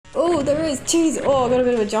Oh, there is. Jeez. Oh, I got a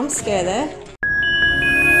bit of a jump scare there.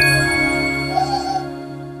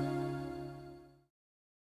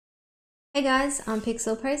 Hey guys, I'm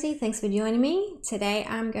Pixel Posy. Thanks for joining me. Today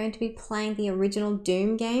I'm going to be playing the original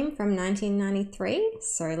Doom game from 1993.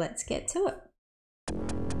 So let's get to it.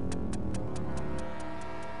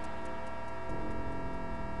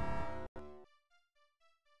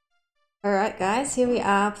 Alright guys, here we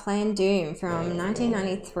are playing Doom from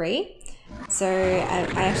 1993. So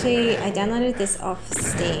I downloaded this off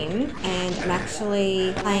Steam and I'm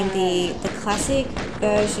actually playing the classic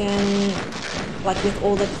version, like with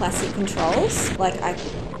all the classic controls. Like I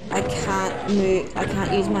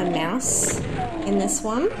can't use my mouse in this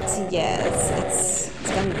one. So yeah, it's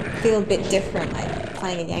gonna feel a bit different, like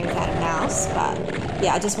playing a game without a mouse. But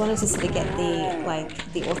yeah, I just wanted to sort of get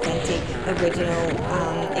the authentic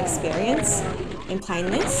original experience in playing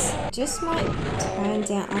this. Just might turn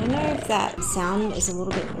down, I don't know if that sound is a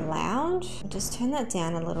little bit loud. I'll just turn that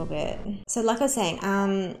down a little bit. So like I was saying,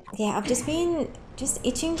 yeah, I've just been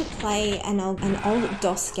itching to play an old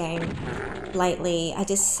DOS game lately. I've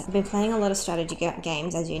been playing a lot of strategy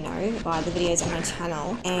games, as you know, by the videos on my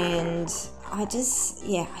channel, and I just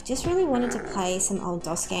really wanted to play some old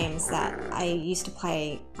DOS games that I used to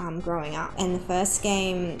play growing up. And the first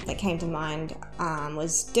game that came to mind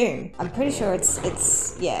was Doom. I'm pretty sure it's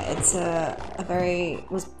a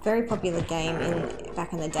very popular game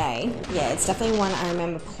back in the day. Yeah, it's definitely one I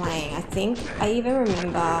remember playing. I think I even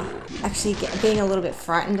remember actually being a little bit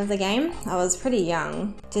frightened of the game. I was pretty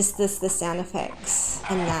young. Just the sound effects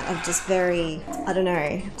and that are just very, I don't know,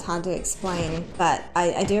 it's hard to explain. But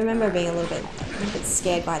I do remember being a little bit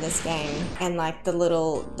scared by this game, and like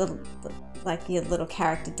like your little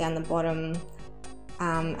character down the bottom,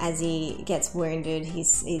 as he gets wounded, he's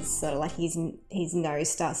sort of like his nose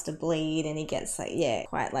starts to bleed and he gets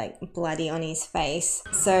quite like bloody on his face.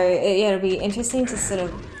 So yeah, it'll be interesting to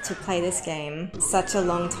to play this game such a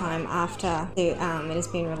long time after it has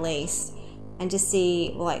been released, and just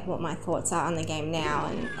see like what my thoughts are on the game now.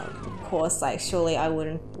 And of course, like, surely I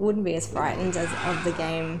wouldn't be as frightened of the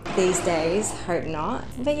game these days. Hope not.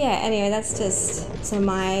 But yeah, anyway, that's just sort of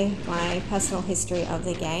my personal history of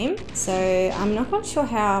the game. So I'm not quite sure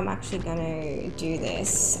how I'm actually going to do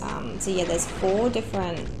this. So yeah, there's 4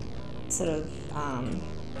 different sort of I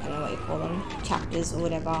don't know what you call them, chapters or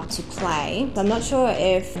whatever, to play. So I'm not sure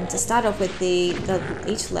if to start off with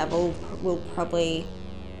each level will probably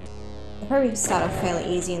start off fairly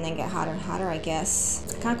easy and then get harder and harder, I guess.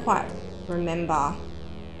 I can't quite remember.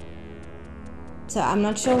 So I'm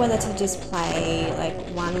not sure whether to just play like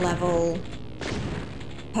one level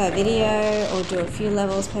per video or do a few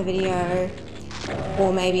levels per video,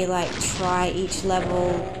 or maybe like try each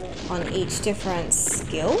level on each different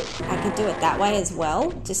skill. I could do it that way as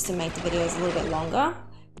well, just to make the videos a little bit longer.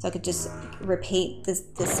 So I could just repeat the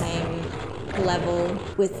same level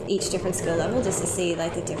with each different skill level, just to see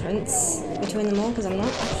like the difference between them all, because I'm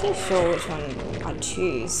not actually sure which one I'd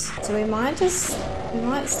choose. So we might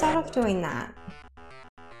start off doing that.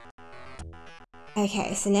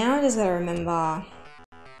 Okay, so now I just gotta remember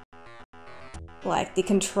like the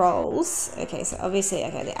controls. Okay, so obviously,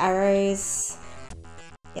 okay, the arrows,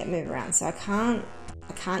 yeah, move around. So I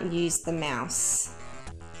can't use the mouse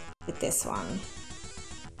with this one.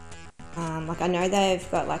 Like I know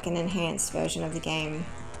they've got like an enhanced version of the game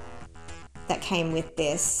that came with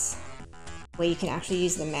this, where you can actually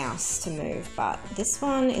use the mouse to move, but this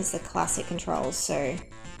one is the classic controls, so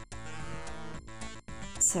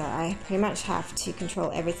I pretty much have to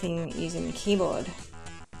control everything using the keyboard.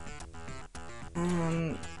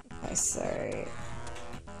 Okay, so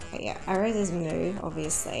okay, yeah, arrows is move,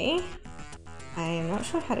 obviously. I am not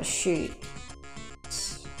sure how to shoot.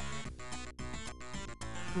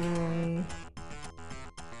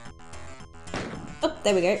 Oh,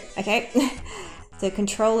 there we go. Okay. So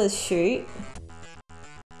control is shoot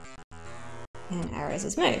and arrows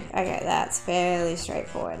is move. Okay, that's fairly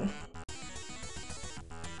straightforward.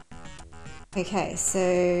 Okay,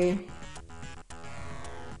 so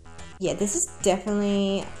yeah, this is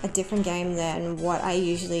definitely a different game than what I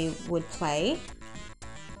usually would play.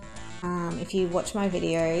 If you watch my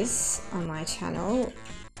videos on my channel,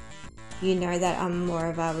 you know that I'm more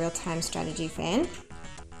of a real-time strategy fan.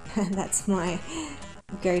 That's my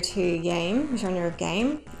go-to genre of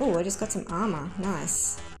game. Oh, I just got some armor.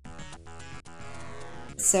 Nice.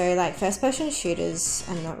 So like first-person shooters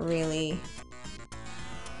are not really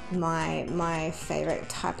my favorite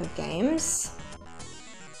type of games,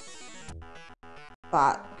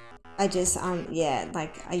 but I just yeah,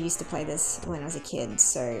 like I used to play this when I was a kid,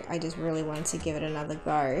 so I just really wanted to give it another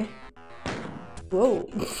go. Whoa.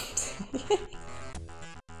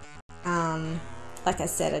 Like I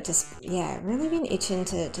said, I just, yeah, really been itching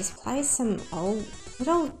to just play some good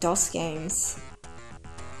old DOS games.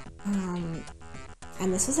 And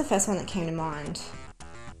this was the first one that came to mind.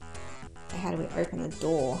 So how do we open the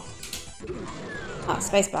door? Oh,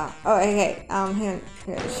 spacebar. Oh, okay. Hang on.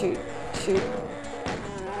 Shoot.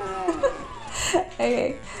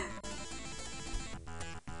 Okay.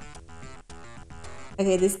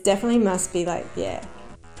 Okay, this definitely must be like, yeah,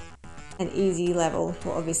 an easy level.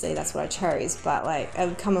 Well, obviously that's what I chose, but like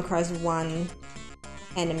I've come across one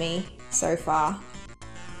enemy so far.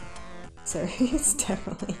 So it's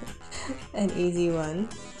definitely an easy one.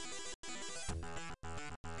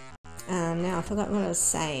 Now I forgot what I was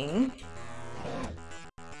saying.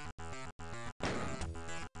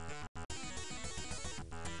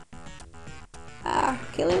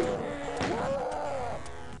 Kill him.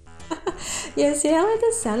 Yeah, see how like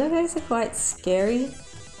the sound effects are quite scary?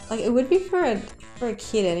 Like it would be for a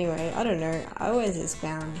kid anyway. I don't know. I always just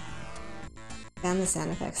found the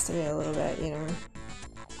sound effects to be a little bit, you know,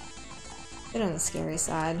 a bit on the scary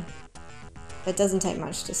side. It doesn't take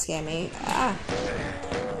much to scare me. I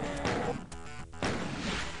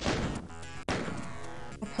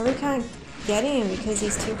probably can't get him because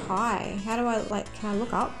he's too high. How do I, like, can I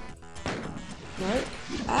look up? Nope.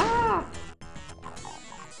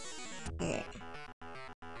 Okay.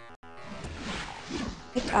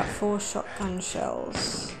 Pick up 4 shotgun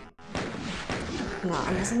shells. No,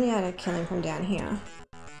 I'm just gonna be able to kill him from down here.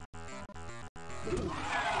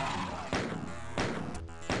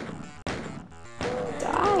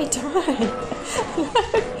 Die!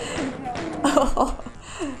 Oh.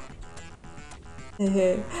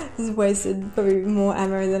 Just wasted probably more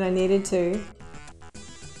ammo than I needed to.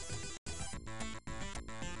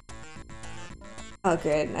 Oh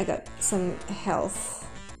good, I got some health.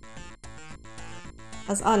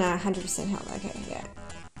 Oh no, 100% health, okay, yeah.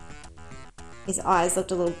 His eyes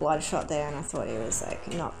looked a little bloodshot there and I thought he was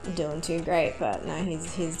like not doing too great, but no,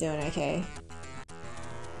 he's doing okay.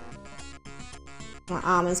 My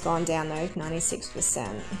armor's gone down though,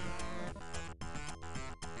 96%.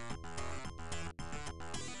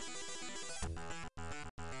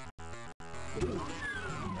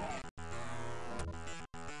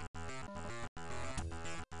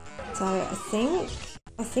 So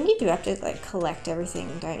I think you do have to like collect everything,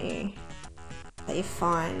 don't you? That you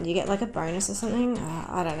find. You get like a bonus or something?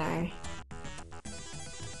 I don't know.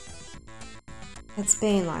 It's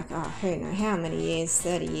been like, oh, who knows how many years?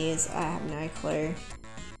 30 years? I have no clue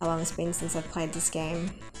how long it's been since I've played this game.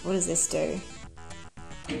 What does this do?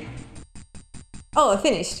 Oh, I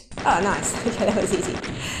finished! Oh, nice. Okay, that was easy.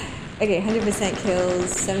 Okay, 100% kills,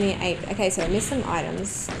 78. Okay, so I missed some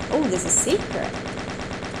items. Oh, there's a secret.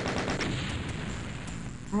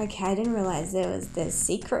 Okay, I didn't realize there's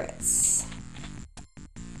secrets.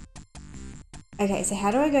 Okay, so how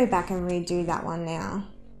do I go back and redo that one now?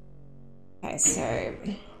 Okay, so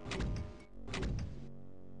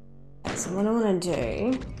what I want to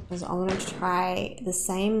do is I want to try the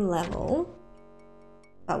same level,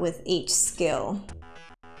 but with each skill,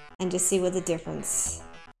 and just see what the difference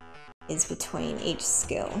is between each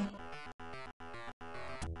skill.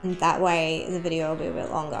 And that way the video will be a bit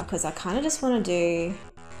longer, because I kind of just want to do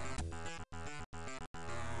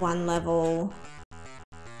one level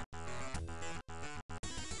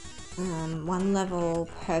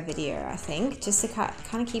per video, I think, just to kind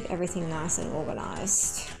of keep everything nice and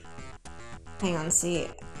organized. Hang on, see.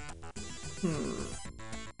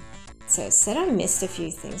 So it said I missed a few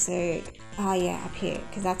things, so oh yeah, up here,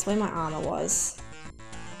 because that's where my armor was.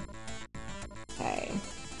 Okay,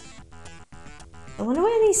 I wonder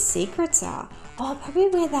where these secrets are. Oh, probably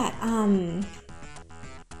where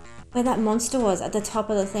that monster was at the top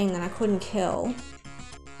of the thing that I couldn't kill.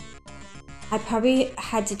 I probably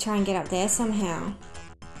had to try and get up there somehow.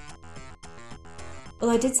 Well,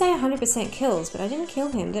 I did say 100% kills, but I didn't kill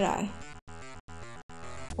him, did I?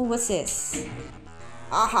 Oh, what's this?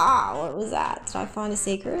 Aha! What was that? Did I find a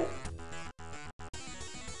secret?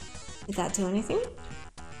 Did that do anything?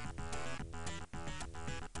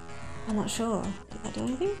 I'm not sure. Did that do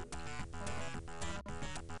anything?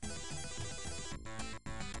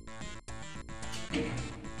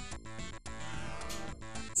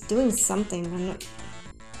 It's doing something, but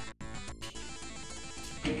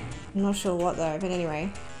I'm not sure what though, but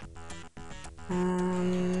anyway.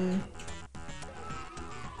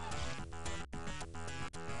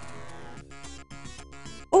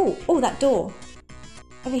 Oh, that door.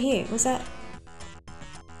 Over here, was that?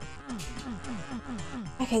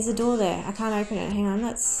 Okay, there's a door there. I can't open it. Hang on,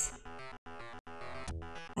 let's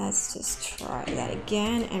just try that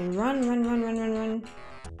again and run.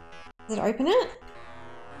 Did it open it?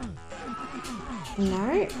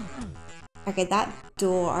 No? Okay, that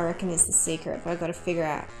door I reckon is the secret, but I've got to figure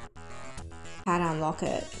out how to unlock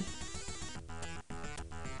it.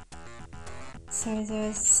 So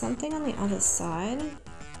there's something on the other side.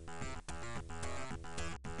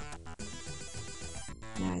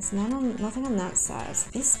 No, it's nothing on that side.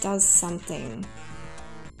 So this does something.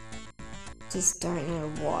 Just don't know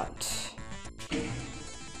what.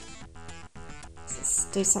 Let's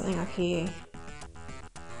do something up here.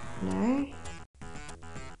 No?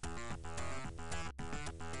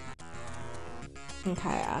 Okay,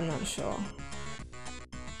 I'm not sure.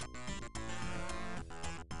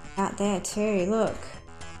 Out there too, look.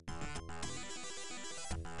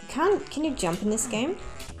 Can you jump in this game?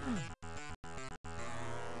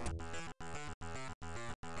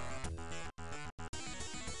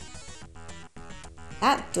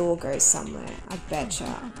 That door goes somewhere, I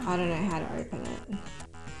betcha. I don't know how to open it.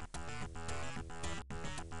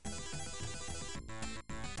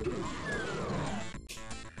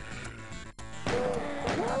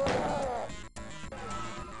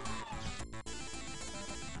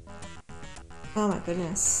 Oh my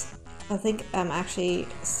goodness. I think I'm actually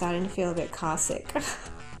starting to feel a bit car sick.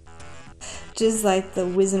 Just like the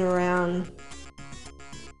whizzing around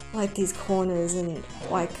like these corners and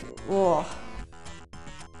like, whoa.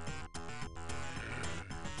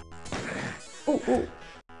 Ooh.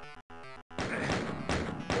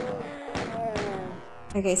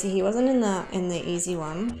 Okay, so he wasn't in the easy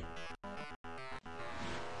one,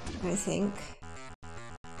 I think.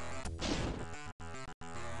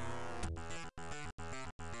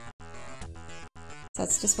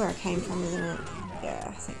 That's just where I came from, isn't it? Yeah,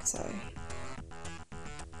 I think so.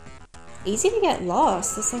 Easy to get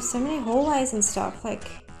lost. There's like so many hallways and stuff. Like,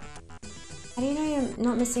 how do you know you're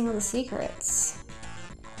not missing all the secrets?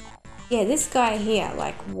 Yeah, this guy here,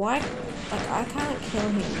 like, why? Like, I can't kill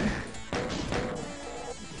him.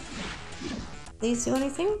 These do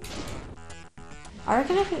anything? I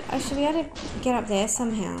reckon I should be able to get up there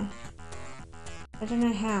somehow. I don't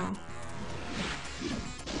know how.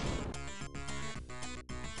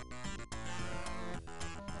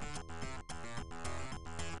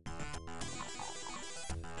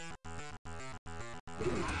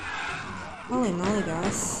 Holy moly,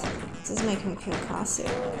 guys. This is making me feel car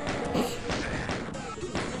sick.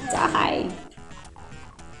 Die!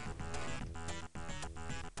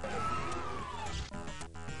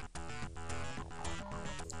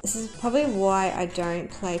 This is probably why I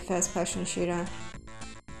don't play first-person shooter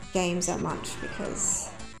games that much, because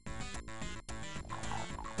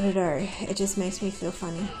I don't know, it just makes me feel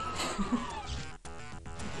funny.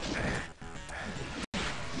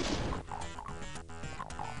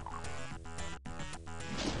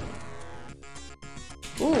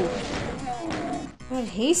 Ooh, where did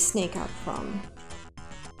he sneak up from?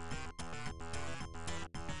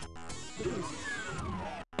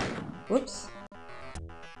 Whoops.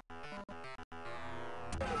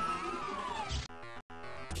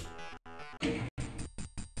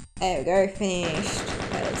 There we go, finished.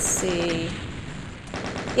 Okay, let's see.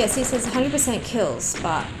 Yeah, see, it says 100% kills,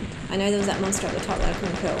 but I know there was that monster at the top that I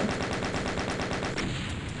couldn't kill.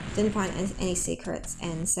 Didn't find any secrets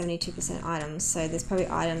and 72% items, so there's probably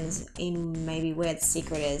items in maybe where the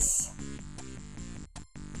secret is.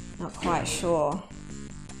 Not quite sure.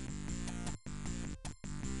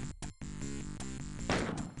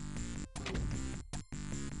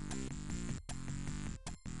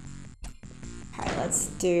 Okay, let's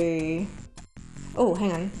do... Oh,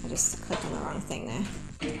 hang on, I just clicked on the wrong thing there.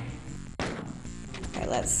 Okay,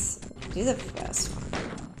 let's do the first one.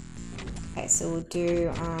 Okay, so we'll do,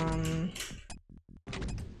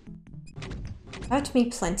 hurt me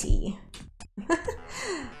plenty.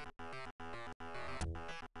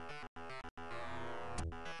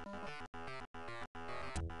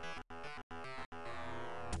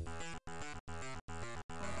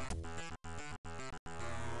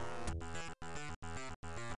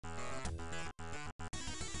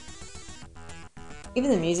 Even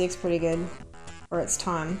the music's pretty good for its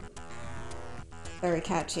time. Very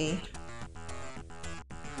catchy.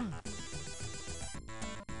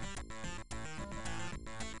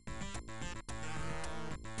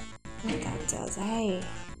 What that does, hey.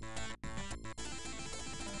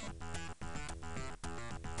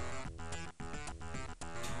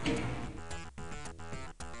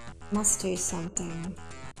 Must do something.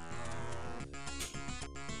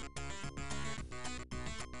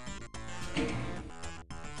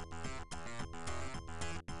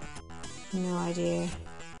 No idea.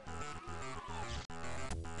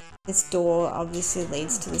 This door obviously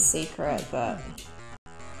leads to the secret, but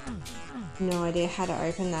no idea how to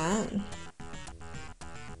open that.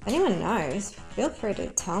 If anyone knows, feel free to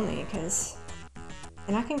tell me, because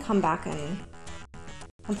then I can come back and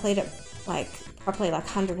complete it like properly, like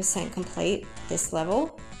 100% complete this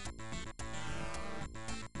level.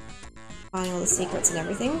 Finding all the secrets and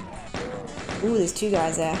everything. Ooh, there's 2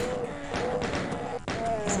 guys there.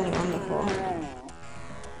 There's only one before.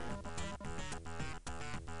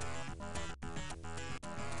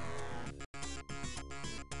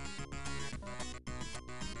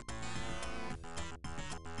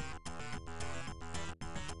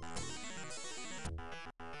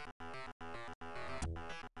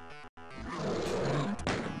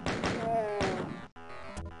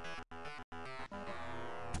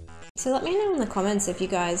 So let me know in the comments if you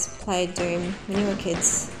guys played Doom when you were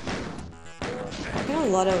kids. I think a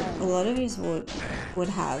lot of you would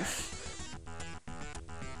have.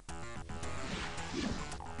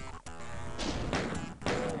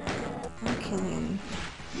 I'll kill him.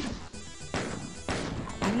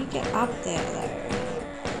 How do you get up there though?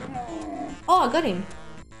 Oh, I got him.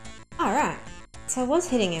 Alright. So I was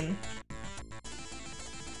hitting him.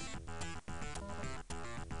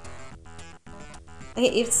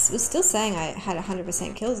 It was still saying I had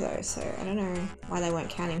 100% kills though, so I don't know why they weren't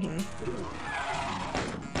counting him.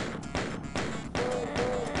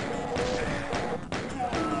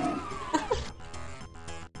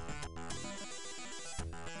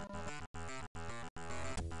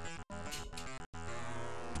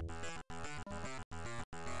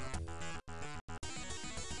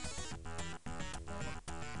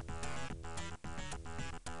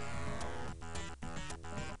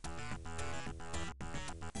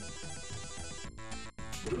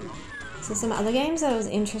 So some other games I was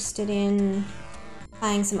interested in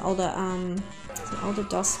playing, some older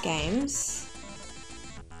DOS games,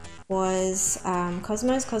 was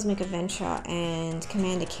Cosmo's Cosmic Adventure and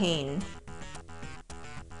Commander Keen.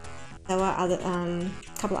 There were other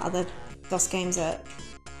couple of other DOS games that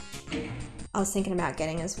I was thinking about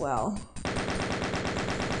getting as well.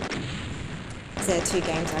 They're 2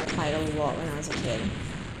 games I played a lot when I was a kid.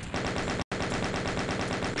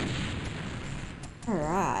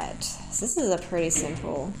 Alright, so this is a pretty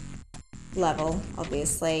simple level,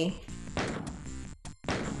 obviously.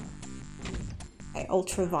 Okay,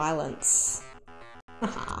 ultra violence.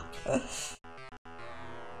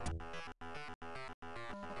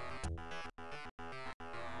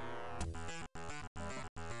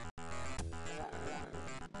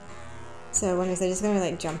 So when is they're just gonna be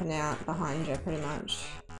like jumping out behind you, pretty much,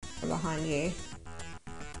 or behind you.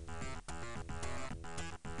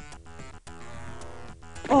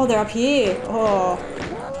 Oh, they're up here. Oh,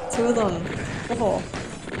 2 of them. Oh,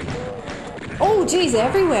 oh, geez, they're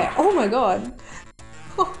everywhere. Oh my god.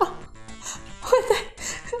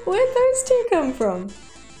 Where'd those 2 come from?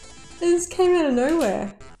 They just came out of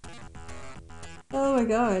nowhere. Oh my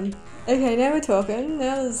god. Okay, now we're talking.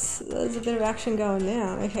 Now there's a bit of action going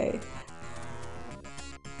now. Okay.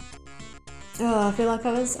 Oh, I feel like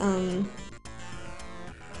I was in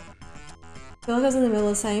the middle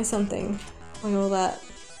of saying something when all that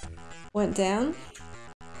went down.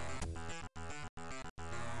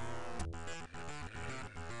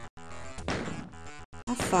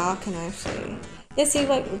 How far can I actually? Yeah, see,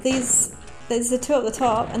 like these, there's the 2 at the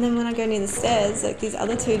top, and then when I go near the stairs, like these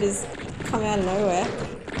other 2 just come out of nowhere.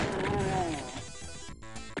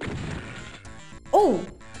 Oh,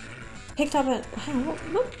 picked up a. Hang on,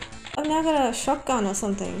 what? I've now got a shotgun or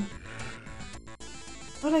something.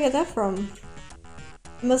 Where did I get that from?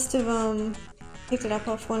 Must have picked it up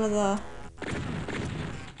off one of the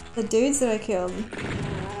dudes that I killed.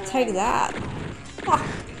 Take that.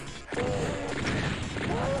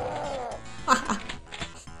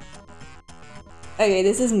 Okay,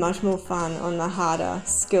 this is much more fun on the harder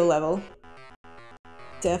skill level.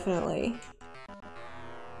 Definitely.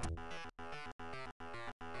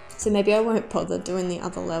 So maybe I won't bother doing the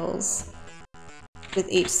other levels with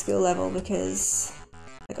each skill level, because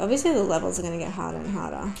like obviously the levels are going to get harder and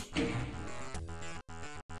harder.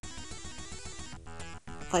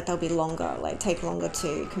 Like they'll be longer, like take longer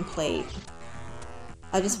to complete.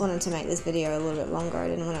 I just wanted to make this video a little bit longer. I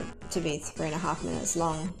didn't want it to be 3.5 minutes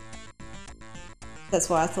long. That's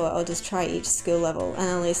why I thought I'll just try each skill level, and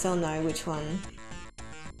at least I'll know which one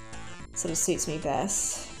sort of suits me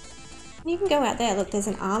best. You can go out there, look, there's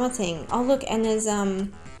an armor thing. Oh look, and there's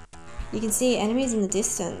you can see enemies in the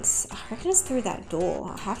distance. I reckon it's through that door.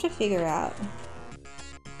 I'll have to figure out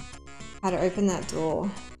how to open that door.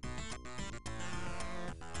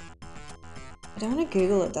 I don't want to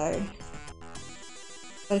Google it though.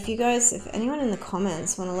 But if you guys, if anyone in the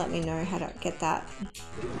comments want to let me know how to get that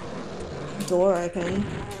door open.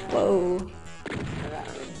 Whoa.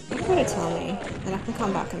 for her to tell me, and I can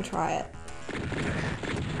come back and try it.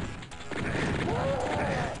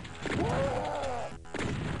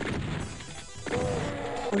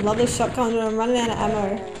 I love this shotgun, but I'm running out of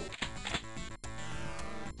ammo.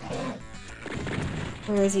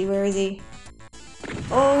 Where is he? Where is he?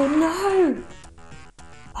 Oh no!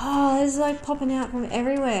 Oh, this is like popping out from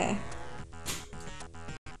everywhere.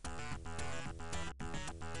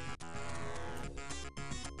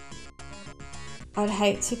 I'd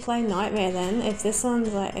hate to play Nightmare then, if this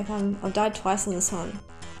one's like, I've died twice on this one.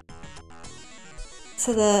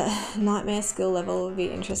 So the Nightmare skill level would be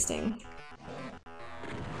interesting.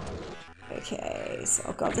 Okay, so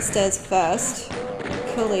I'll go up the stairs first.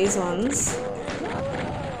 Kill these ones.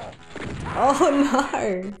 Oh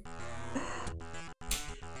no!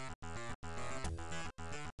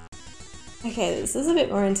 Okay, this is a bit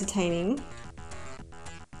more entertaining.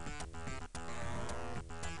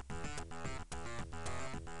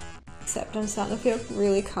 Except I'm starting to feel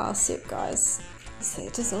really car sick, guys. See,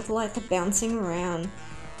 just all the, like, the bouncing around.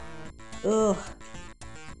 Ugh.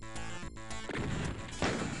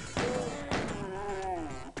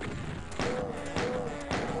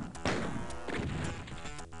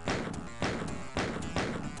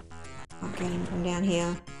 I'll get him from down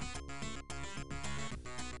here.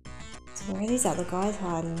 So where are these other guys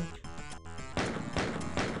hiding?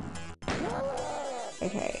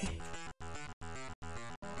 Okay.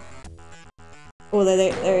 Oh,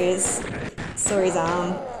 there he is. Saw his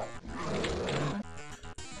arm.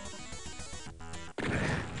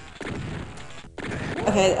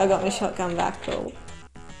 Okay, I got my shotgun back, cool.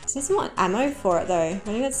 So there's more ammo for it though. I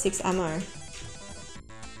only got 6 ammo.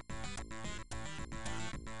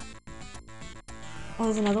 Oh,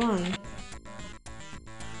 there's another one.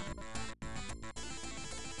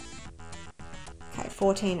 Okay,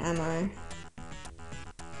 14 ammo.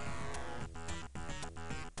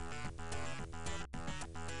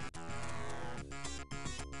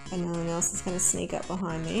 And no one else is going to sneak up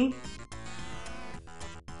behind me.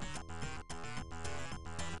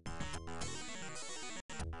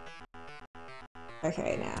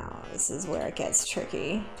 Okay, now this is where it gets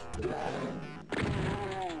tricky.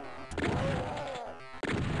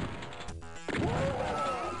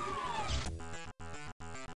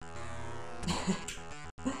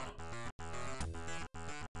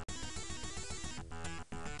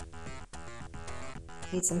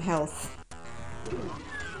 Need some health.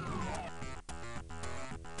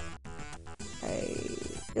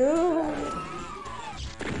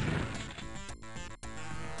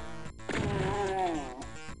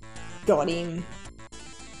 Got him.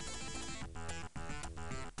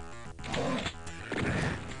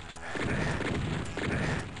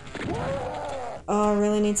 Oh, I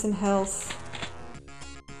really need some health.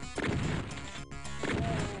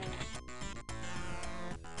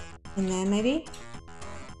 In there, maybe?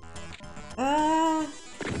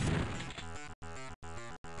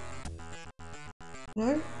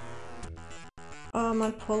 No? Oh,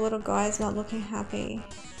 my poor little guy's not looking happy.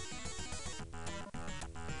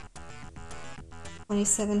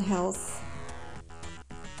 27 health.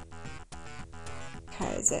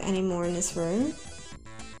 Okay, is there any more in this room?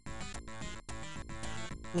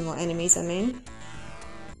 Any more enemies, I mean?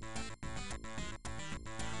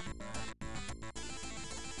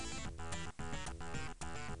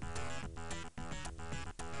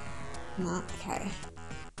 No, okay.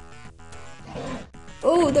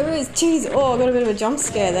 Oh, there is! Jeez! Oh, I got a bit of a jump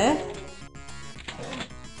scare there.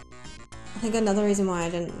 I think another reason why I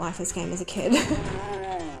didn't like this game as a kid.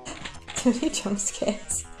 Too many jump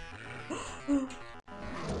scares.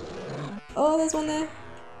 Oh, there's one there.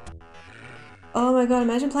 Oh my god,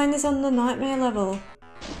 imagine playing this on the Nightmare level.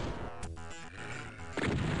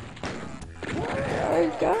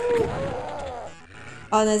 Go, go!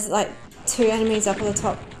 Oh, there's like 2 enemies up at the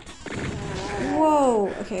top.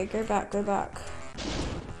 Whoa! Okay, go back, go back.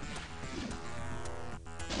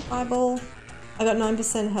 Eyeball. I got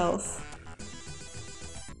 9% health.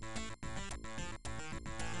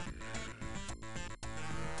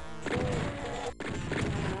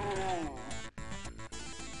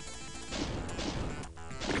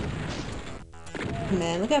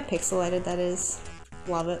 Man, look how pixelated that is.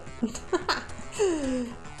 Love it.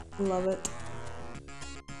 Love it.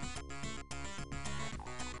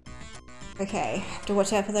 Okay, have to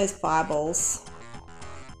watch out for those fireballs.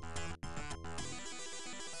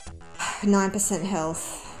 9%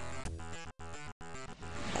 health.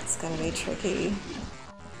 That's gonna be tricky.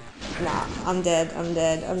 Nah, I'm dead, I'm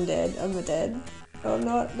dead, I'm dead, I'm dead. No, I'm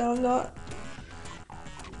not, no, I'm not.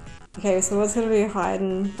 Okay, so what's gonna be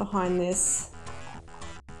hiding behind this?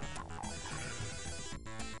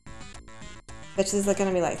 Bet you there's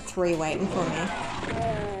gonna be like 3 waiting for me.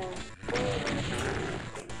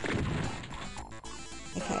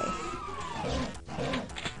 Okay.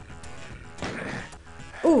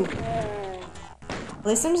 Ooh! At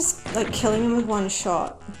least I'm just like killing him with 1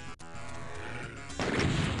 shot.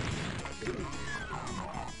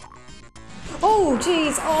 Oh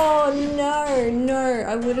jeez! Oh no! No!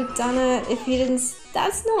 I would have done it if you didn't.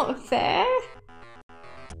 That's not fair!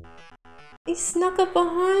 He snuck up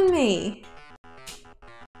behind me!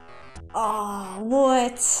 Oh,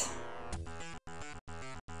 what?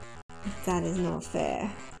 That is not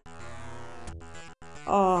fair.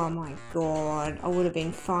 Oh my god. I would have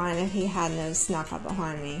been fine if he hadn't have snuck up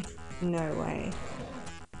behind me. No way.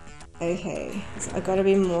 Okay, so I gotta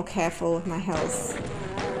be more careful with my health.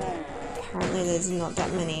 Apparently there's not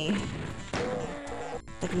that many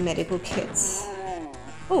like medical kits.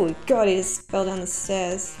 Oh god, he just fell down the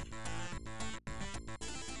stairs.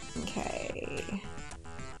 Okay.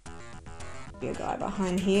 Be a guy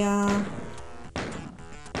behind here.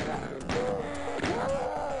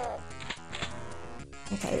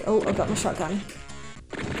 Okay, oh, I got my shotgun.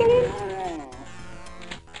 Get in!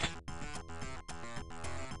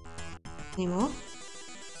 Any more?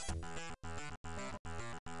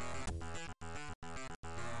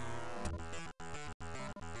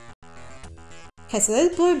 Okay, so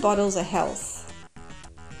those blue bottles are health.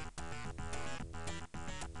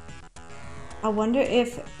 I wonder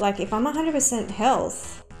if, like, if I'm 100%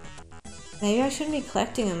 health, maybe I shouldn't be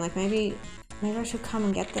collecting them. Like, maybe I should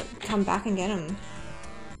come back and get them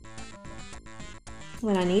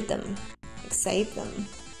when I need them. Like, save them.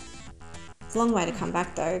 It's a long way to come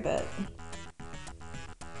back though, but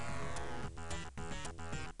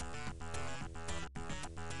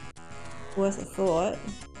worth a thought.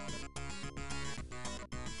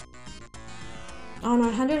 Oh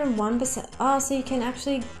no, 101%. Oh, so you can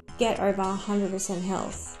actually get over 100%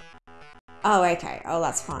 health. Oh, okay. Oh,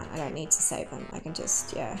 that's fine. I don't need to save them. I can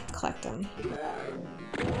just, yeah, collect them.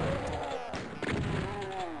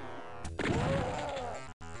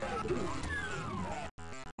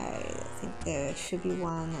 Okay, I think there should be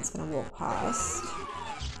one that's going to walk past.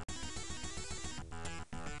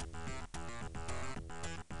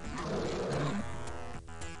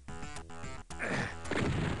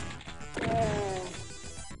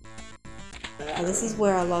 Oh, this is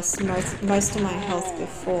where I lost most of my health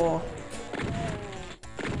before.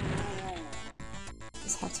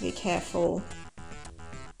 Just have to be careful.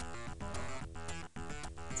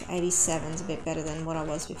 87 is a bit better than what I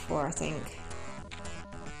was before, I think.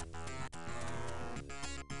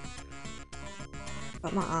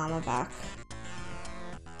 Got my armor back.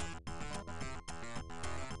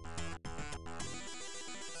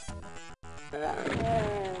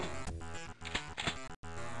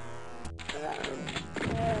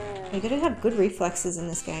 You gotta have good reflexes in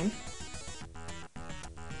this game.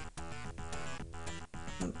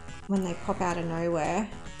 When they pop out of nowhere,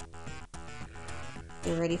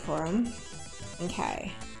 you're ready for them.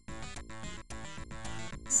 Okay.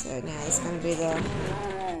 So now there's gonna be the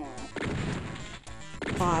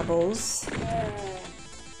fireballs.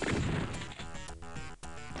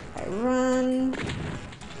 Okay, run.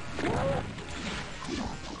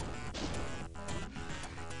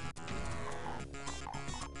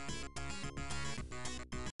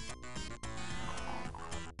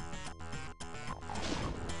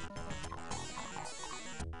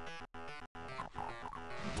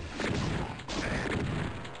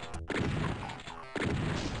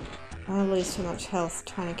 I don't lose too much health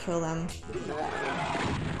trying to kill them.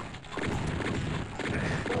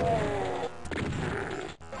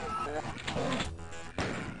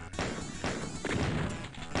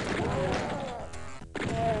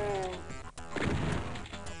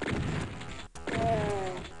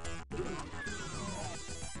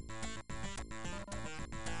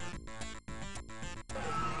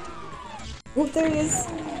 Oh, there he is!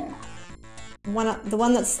 The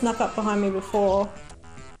one that snuck up behind me before.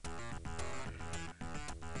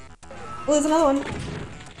 Oh, there's another one!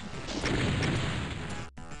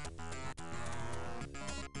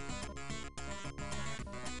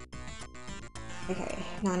 Okay,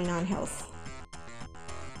 99 health.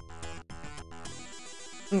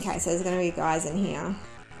 Okay, so there's gonna be guys in here.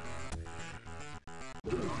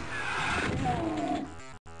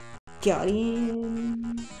 Got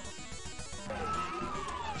him!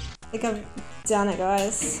 I think I've done it,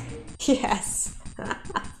 guys. Yes!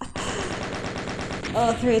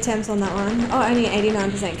 Oh, 3 attempts on that one. Oh, only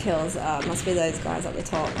 89% kills. Must be those guys at the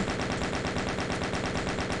top.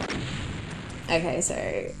 Okay,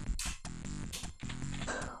 so...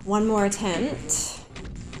 one more attempt.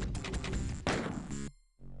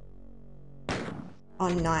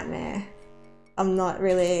 on Nightmare. I'm not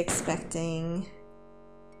really expecting...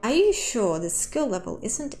 Are you sure the skill level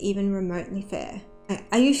isn't even remotely fair?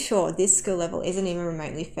 Are you sure this skill level isn't even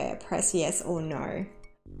remotely fair? Press yes or no.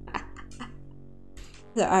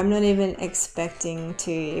 So I'm not even expecting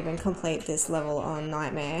to even complete this level on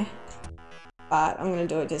Nightmare, but I'm gonna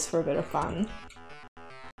do it just for a bit of fun.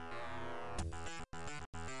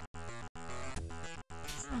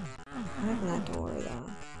 Open that door either.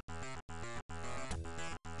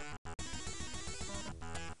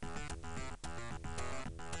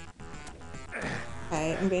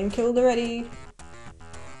 Okay, I'm being killed already.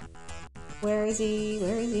 Where is he?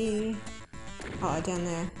 Where is he? Oh, down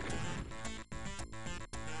there.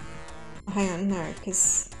 Oh, hang on, no,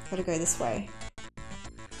 because I've got to go this way.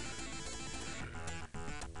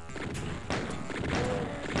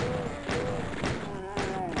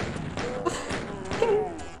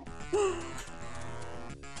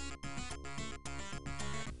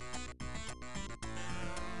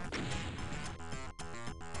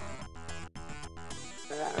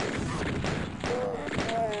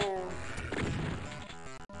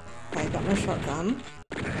 Okay, got my shotgun.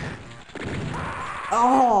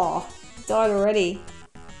 Oh! Died already.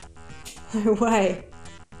 No way.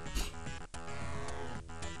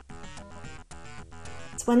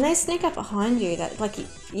 It's when they sneak up behind you that, like,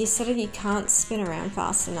 you sort of, you can't spin around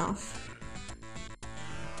fast enough.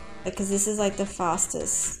 Because this is like the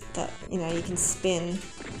fastest that, you know, you can spin.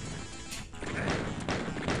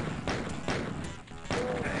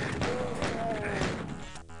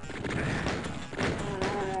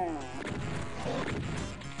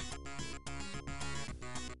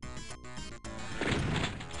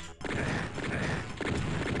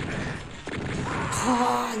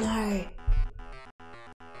 Oh no.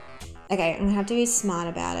 Okay, I'm gonna have to be smart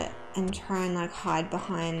about it and try and like hide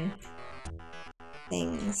behind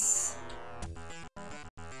things.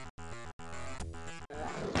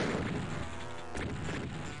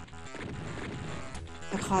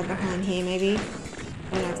 Like hide behind here maybe. I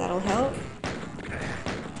don't know if that'll help.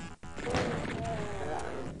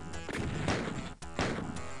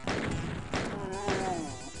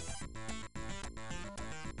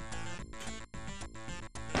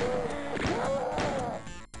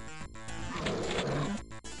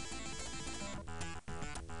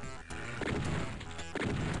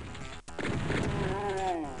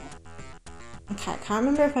 Okay, I can't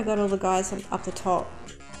remember if I got all the guys up the top.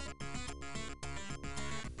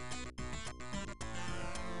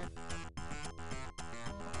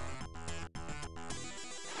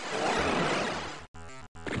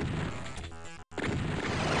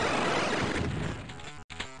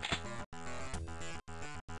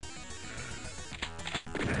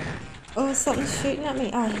 Oh, something's shooting at me.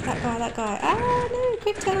 Oh, that guy. Ah, no,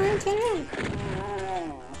 quick, turn around, turn around.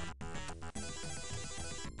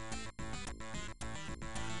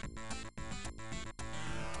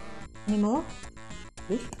 Any more?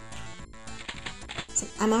 Oop. Some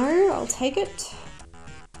ammo, I'll take it.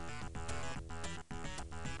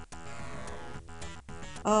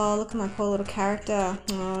 Oh, look at my poor little character.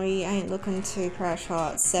 Oh, he ain't looking too crash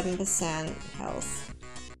hot. 7% health.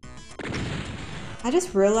 I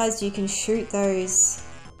just realized you can shoot those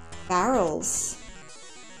barrels.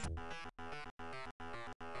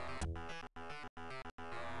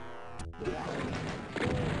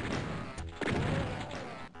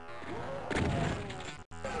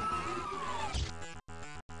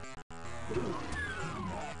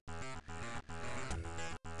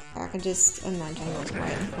 I can just imagine what's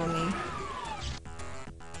waiting for me.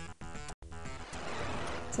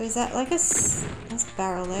 So is that like there's a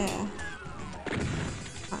barrel there?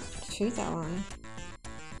 Can't shoot that one.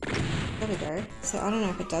 There we go. So I don't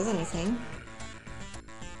know if it does anything.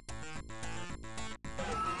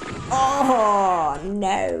 Oh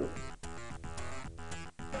no!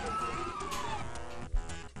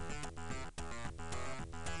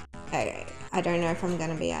 Okay, I don't know if I'm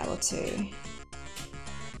gonna be able to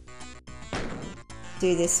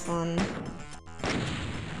do this one.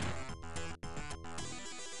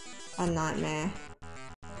 A nightmare.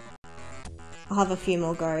 I'll have a few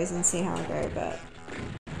more goes and see how I go,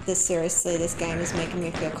 but seriously, this game is making me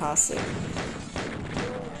feel car sick.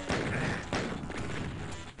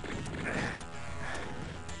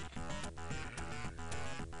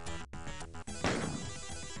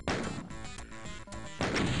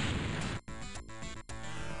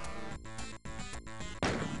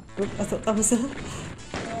 Oop, I thought that was an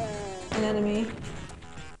enemy.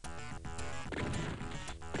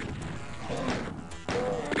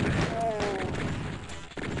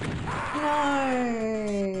 No!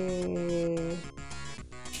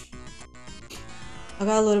 I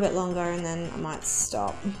go a little bit longer and then I might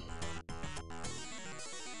stop.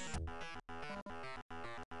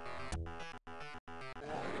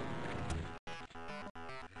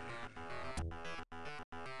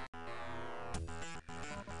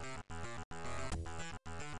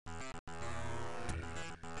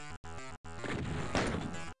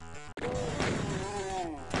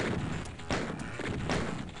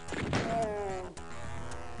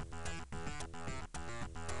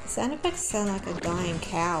 Sound effects sound like a dying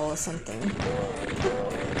cow or something.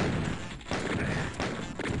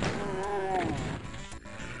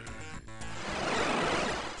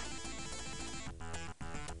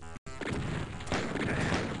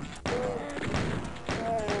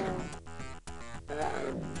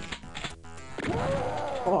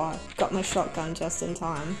 Oh, got my shotgun just in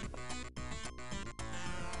time.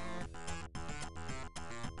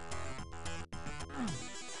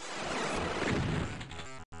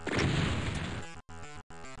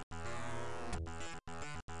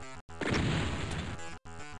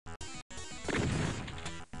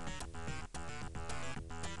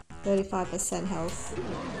 %35 health.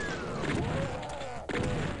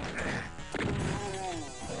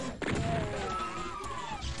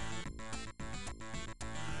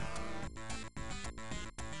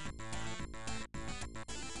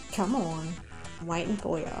 Come on, I'm waiting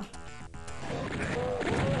for you.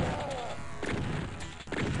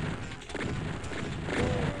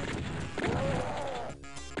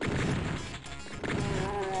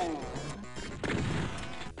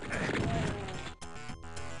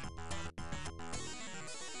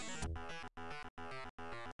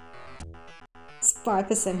 It's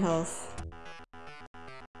 5% health.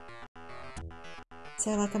 Is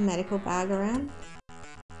there like a medical bag around?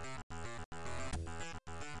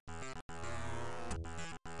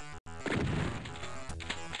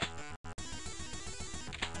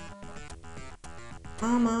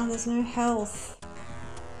 Armor, there's no health.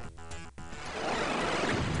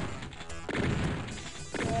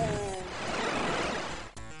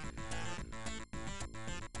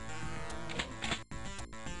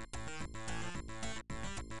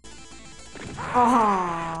 Oh,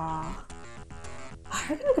 I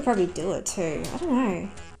reckon I could probably do it too. I don't know.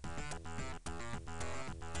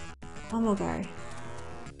 One more go.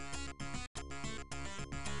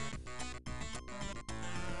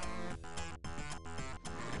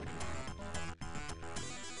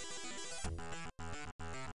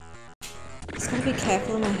 Just gotta be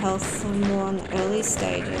careful of my health on more on the early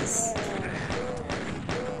stages.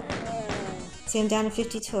 See, I'm down to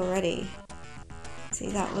 52 already. See,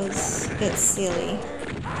 that was a bit silly.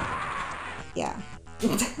 Yeah. I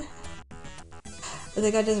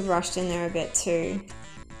think I just rushed in there a bit too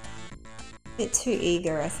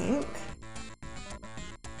eager, I think.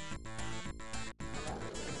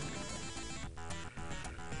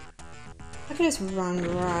 I could just run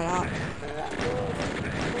right up.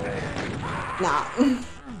 Nah,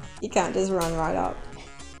 you can't just run right up.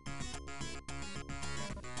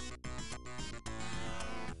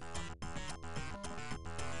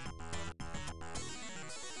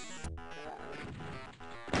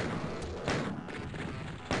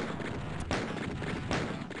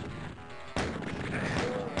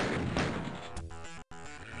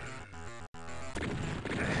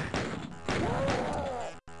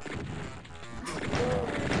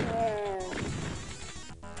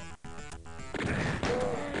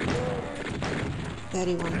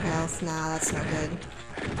 $31 health. Nah, that's not good.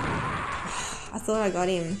 I thought I got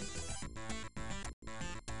him.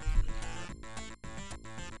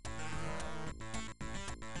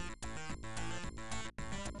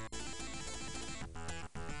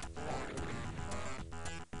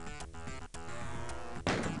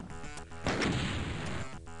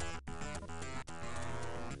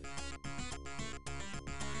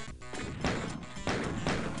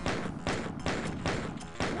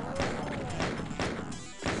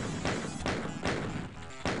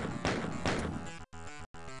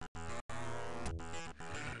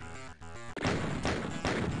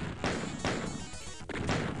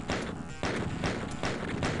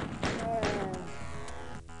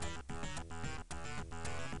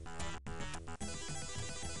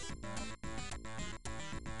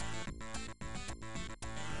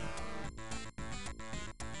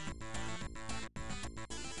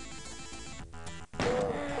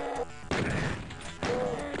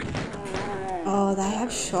 Oh, they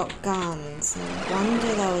have shotguns. No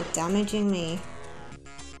wonder they were damaging me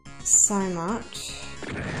so much.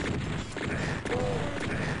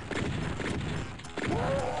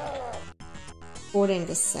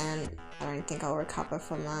 %14. I don't think I'll recover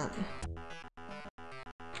from that.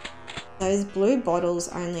 Those blue bottles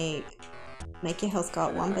only Make your health go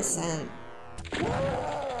up 1%.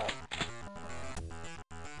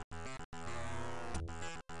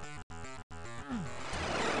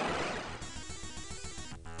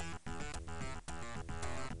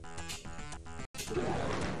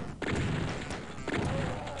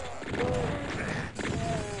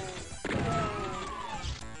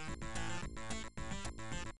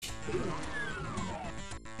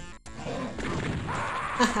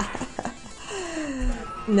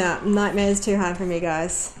 No, Nightmare's too hard for me,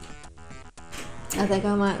 guys. I think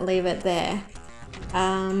I might leave it there.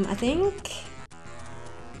 I think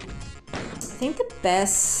the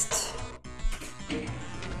best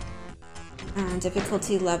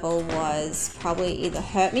difficulty level was probably either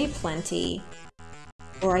Hurt Me Plenty,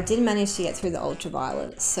 or I did manage to get through the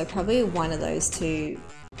Ultraviolet. So probably one of those two.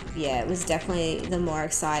 Yeah, it was definitely the more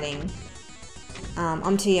exciting.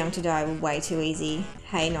 I'm Too Young to Die, way too easy.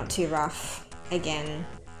 Hey, Not Too Rough, again,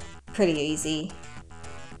 pretty easy.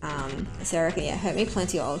 So I reckon, yeah, Hurt Me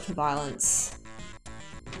Plenty or Ultraviolence.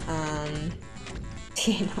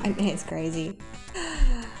 Yeah, Nightmare's crazy.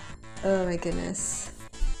 Oh my goodness.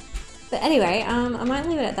 But anyway, I might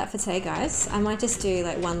leave it at that for today, guys. I might just do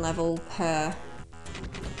like one level per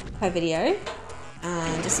video,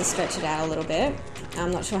 just to stretch it out a little bit.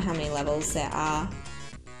 I'm not sure how many levels there are.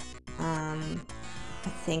 I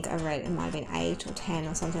think I read it might have been 8 or 10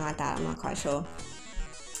 or something like that. I'm not quite sure.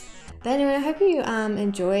 But anyway, I hope you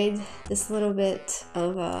enjoyed this little bit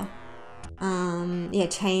of a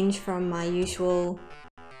change from my usual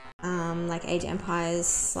like Age of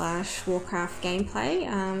Empires / Warcraft gameplay.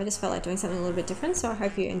 I just felt like doing something a little bit different, so I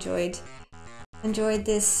hope you enjoyed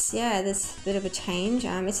this, this bit of a change.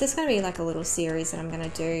 It's just going to be like a little series that I'm going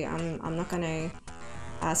to do. I'm not going to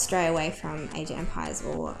stray away from Age of Empires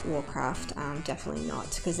or Warcraft, definitely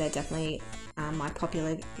not, because they're definitely my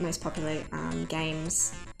most popular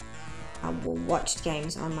games, watched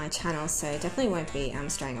games on my channel, so definitely won't be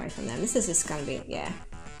straying away from them. This is just going to be, it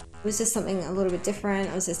was just something a little bit different.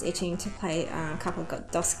 I was just itching to play a couple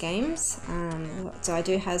of DOS games, so I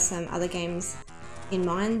do have some other games in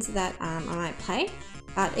mind that I might play.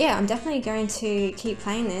 But yeah, I'm definitely going to keep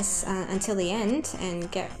playing this until the end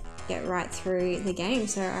and get right through the game,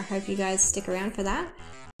 so I hope you guys stick around for that,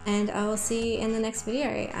 and I will see you in the next video.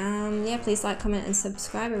 Yeah, please like, comment and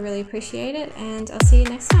subscribe, I really appreciate it, and I'll see you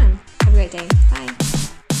next time. Have a great day. Bye.